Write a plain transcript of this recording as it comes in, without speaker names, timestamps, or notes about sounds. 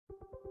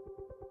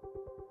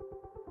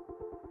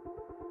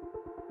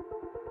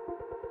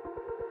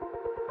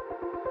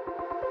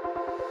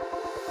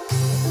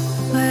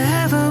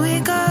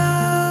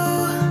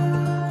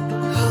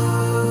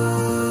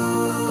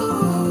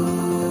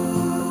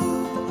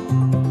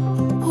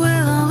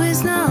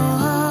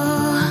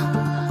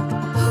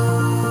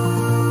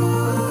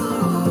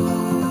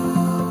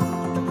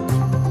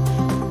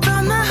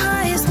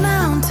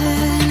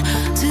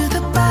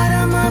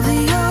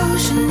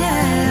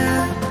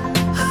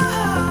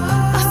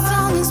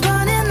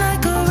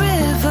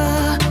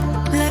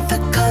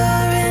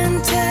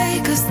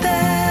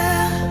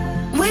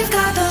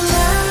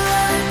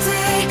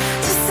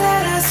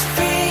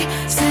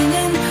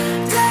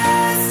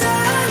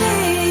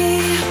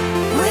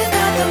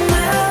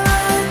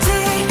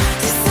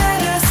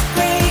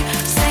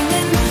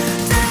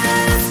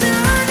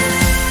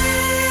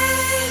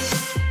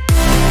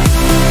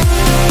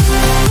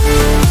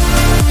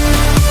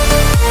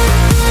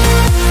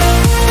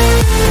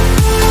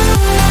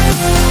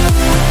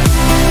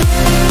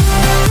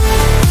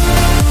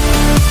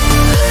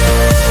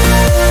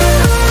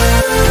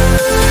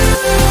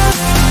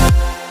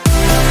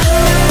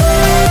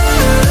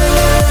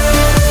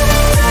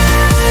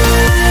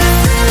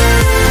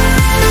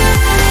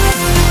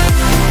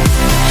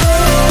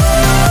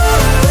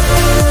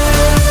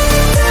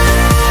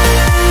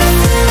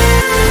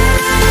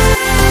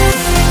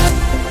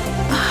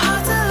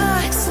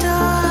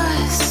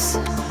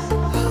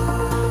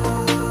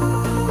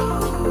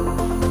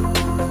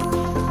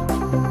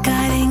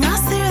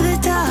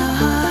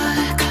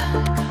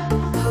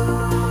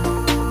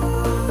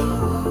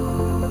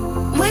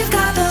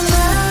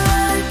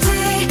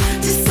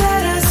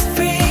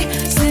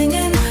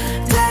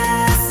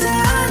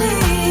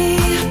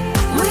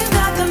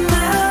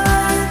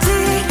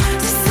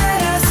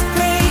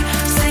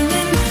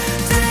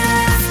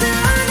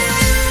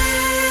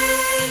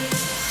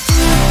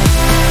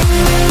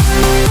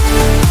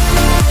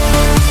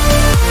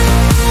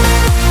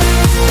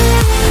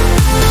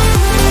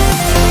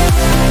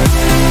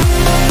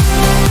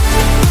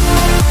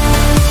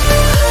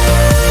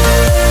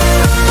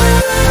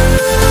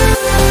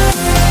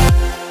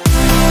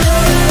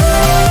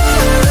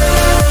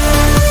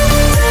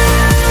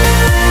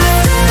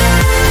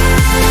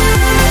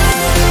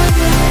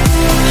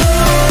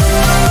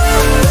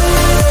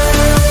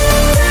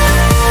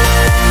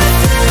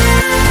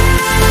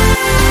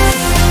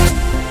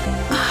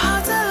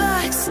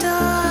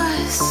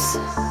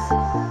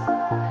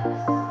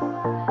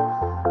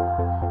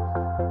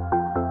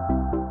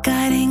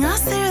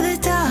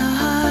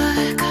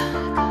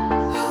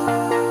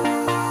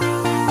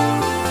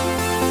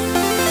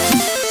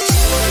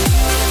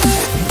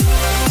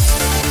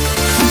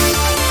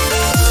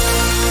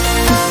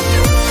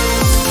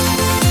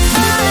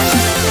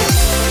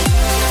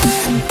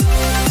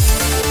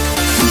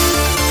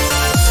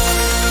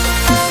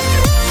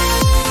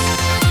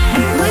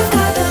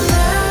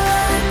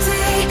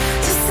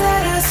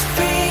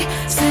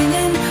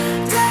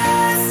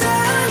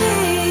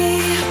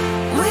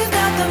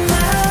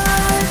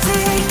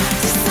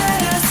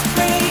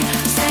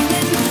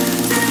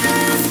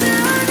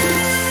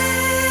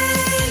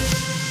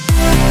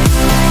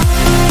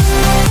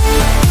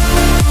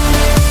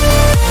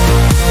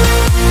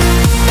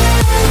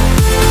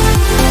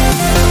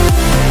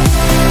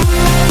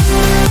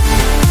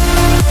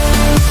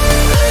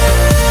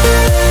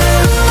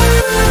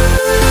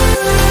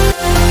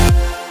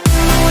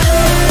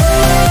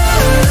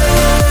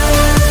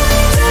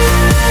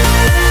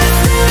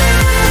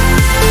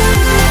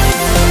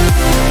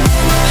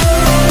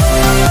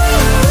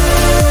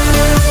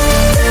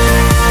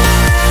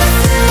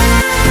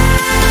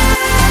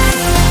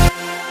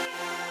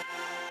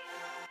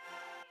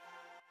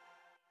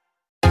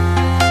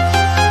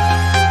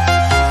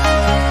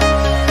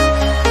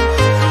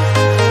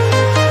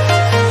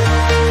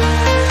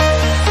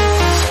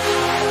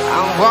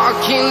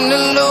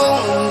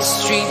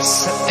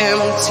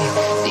empty.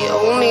 The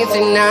only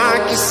thing I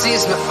can see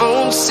is my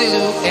own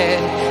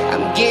silhouette.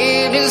 I'm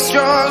getting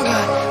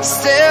stronger,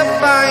 step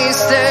by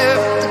step.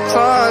 The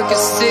clock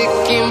is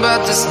ticking, but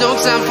there's no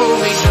time for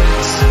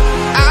regrets.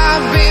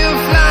 I've been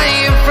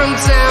flying from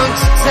town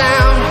to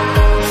town,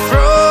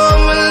 from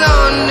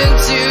London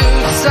to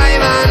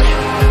Taiwan.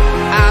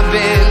 I've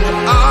been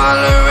all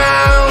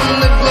around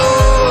the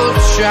globe,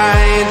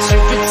 trying to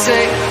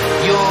protect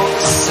your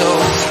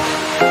soul.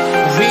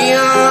 We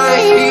are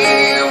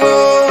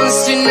heroes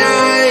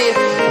tonight.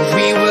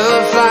 We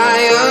will fly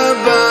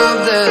above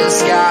the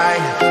sky.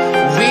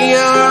 We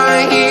are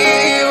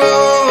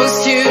heroes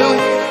tonight.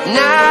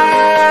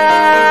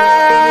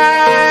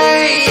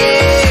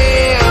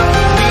 Yeah.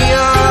 We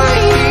are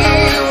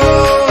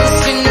heroes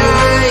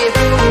tonight.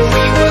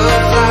 We will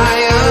fly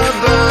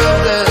above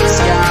the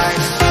sky.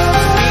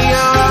 We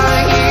are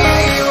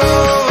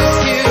heroes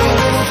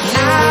tonight.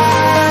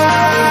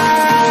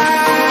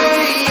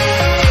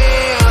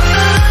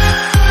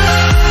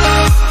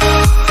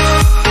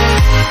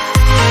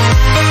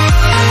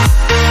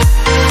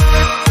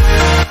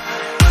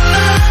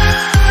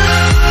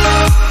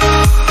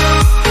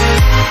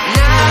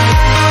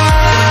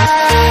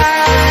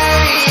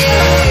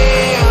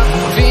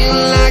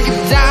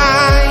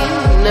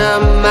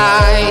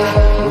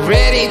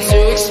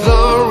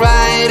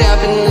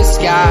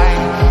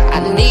 I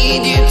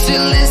need you to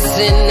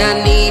listen, I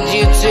need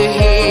you to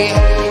hear,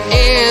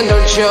 and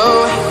don't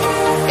show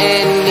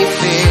any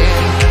fear.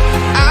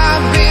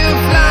 I've been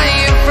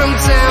flying from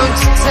town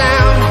to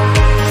town,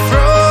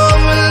 from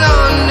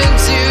London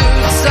to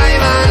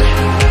Taiwan.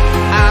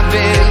 I've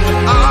been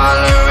all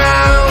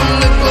around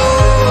the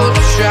globe,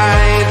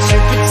 trying to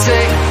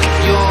protect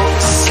your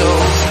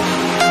soul.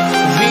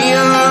 We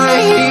are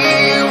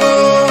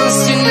heroes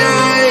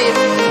tonight.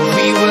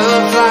 We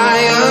will fly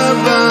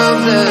above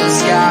the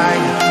sky.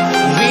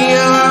 We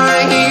are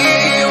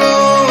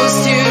heroes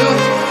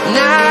tonight.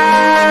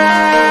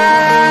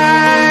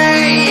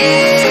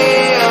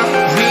 Yeah.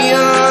 We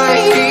are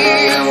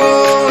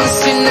heroes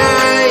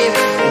tonight.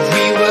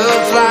 We will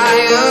fly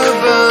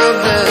above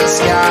the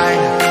sky.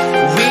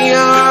 We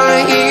are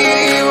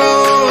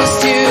heroes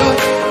tonight.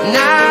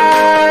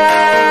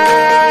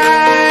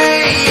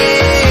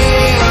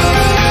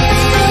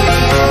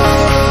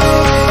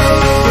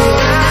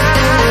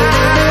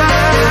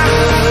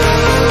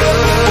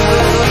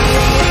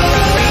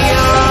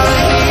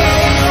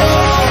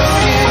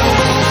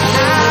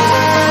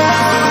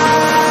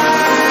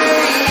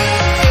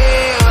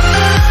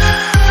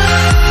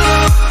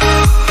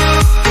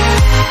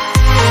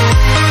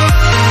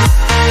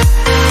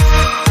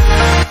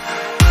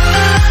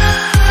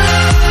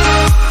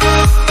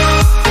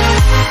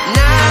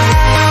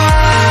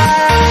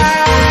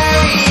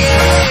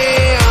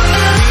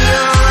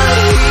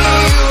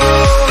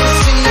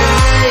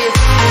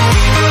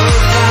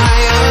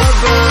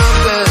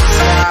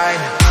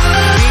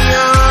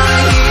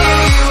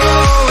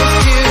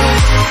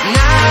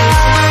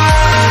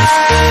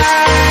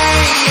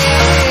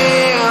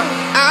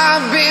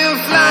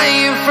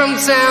 From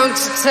town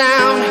to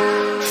town,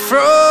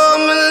 from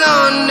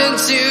London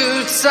to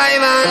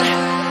Taiwan.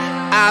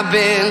 I've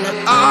been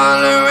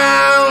all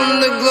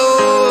around the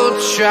globe,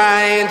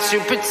 trying to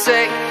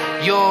protect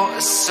your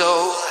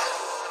soul.